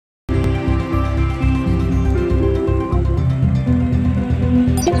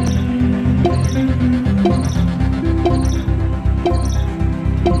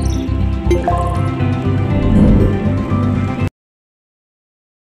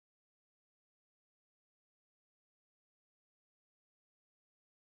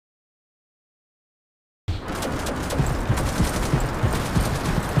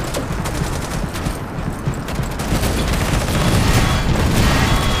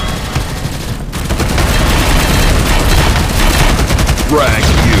frag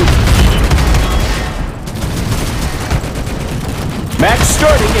you. Match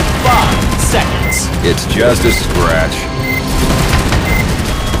starting in 5 seconds. It's just a scratch.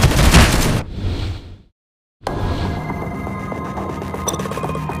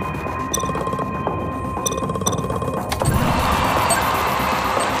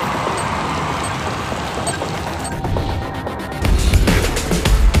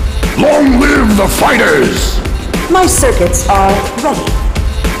 Long live the fighters! My circuits are ready.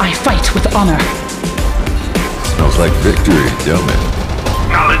 I fight with honor. Smells like victory, don't it?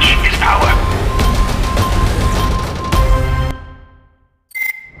 Knowledge is power.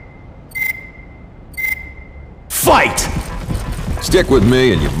 Fight! Stick with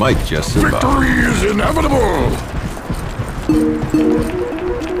me and you might just survive. Victory is inevitable!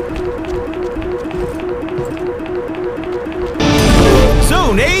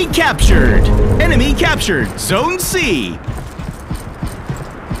 Zone A captured. Enemy captured. Zone C.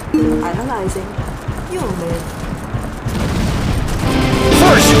 Analyzing. You'll live.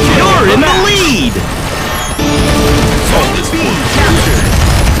 First kill. You're in the lead. Zone B captured.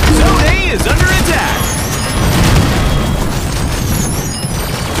 Zone A is under attack.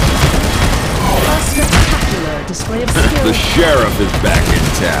 A spectacular display of skill. The sheriff is back in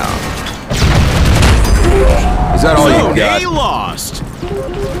town. Is that all you got? Zone A lost.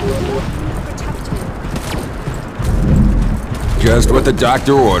 Just what the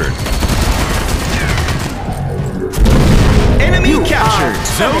doctor ordered. Enemy captured.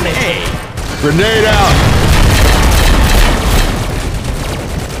 Zone A. Grenade out!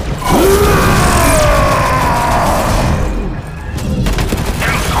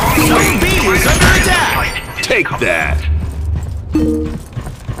 Zone B is under attack. Take that!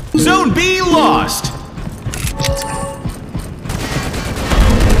 Zone B lost.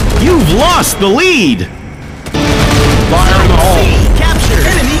 You've lost the lead. Fire in the hole! C captured.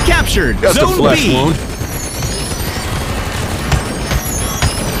 Enemy captured. Just Zone a flesh B. wound.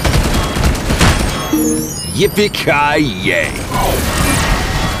 Yippee-ki-yay!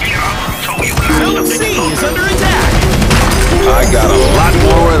 Zone C is under attack. I got a lot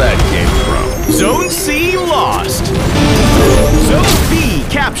more where that came from. Zone C lost. Zone B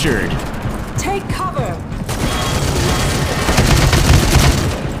captured. Take cover.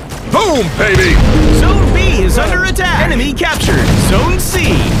 Boom, baby! Zone B is under attack. Enemy captured. Zone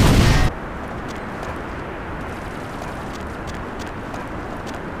C.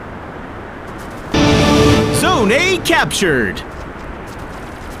 Zone A captured.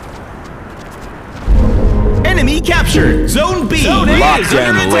 Enemy captured. Zone B. Zone A Locked is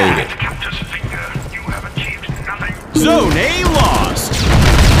under and attack. loaded. Captor's finger, you have achieved nothing. Zone A lost.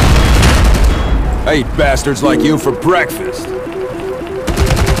 I eat bastards like you for breakfast.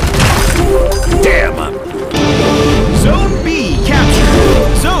 Damn 'em! Zone B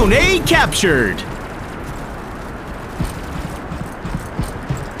captured. Zone A captured.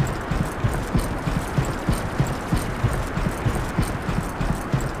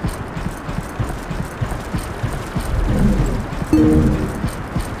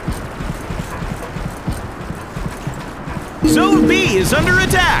 Zone B is under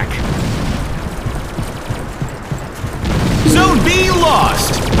attack. Zone B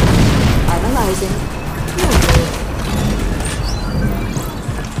lost. Analyzing. You'll live.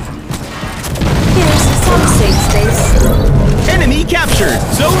 Here's some safe space. Enemy captured.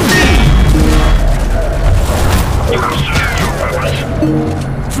 Zone B. You have served your purpose.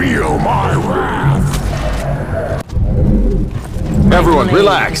 Feel my wrath. Everyone,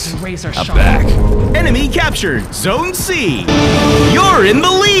 relax. Razor I'm sharp. back. Enemy captured. Zone C. You're in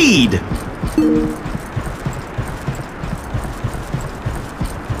the lead.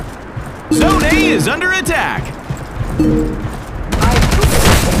 Zone A is under attack.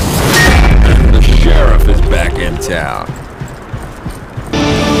 The sheriff is back in town.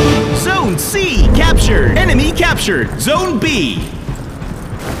 Zone C captured. Enemy captured. Zone B.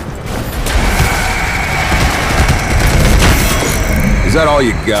 Is that all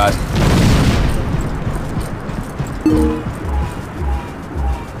you got?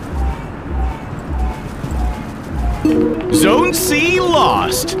 Zone C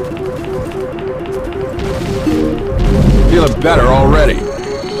lost. Feeling better already.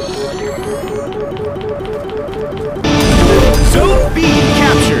 Zone B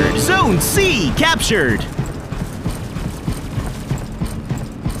captured. Zone C captured.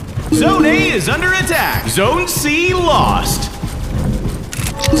 Zone A is under attack. Zone C lost.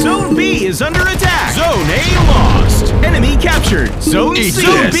 Zone B is under attack. Zone A lost. Enemy captured. Zone C.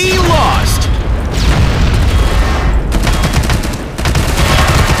 Zone B lost.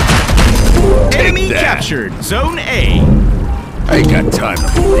 Enemy captured. Zone A. I ain't got time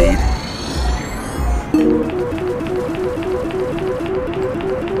to bleed.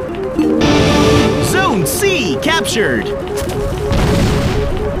 Zone C captured.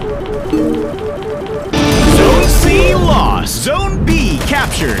 Zone C lost. Zone B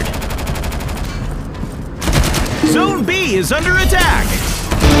captured. Zone B is under attack.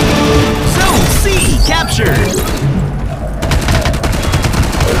 Zone C captured.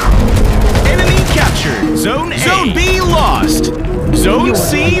 Enemy captured. Zone A. Zone B lost. Zone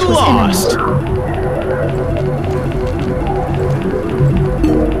C lost.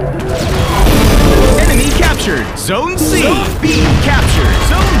 Enemy captured. Zone C. Zone B captured.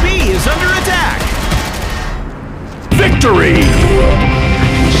 Zone B is under attack. Victory!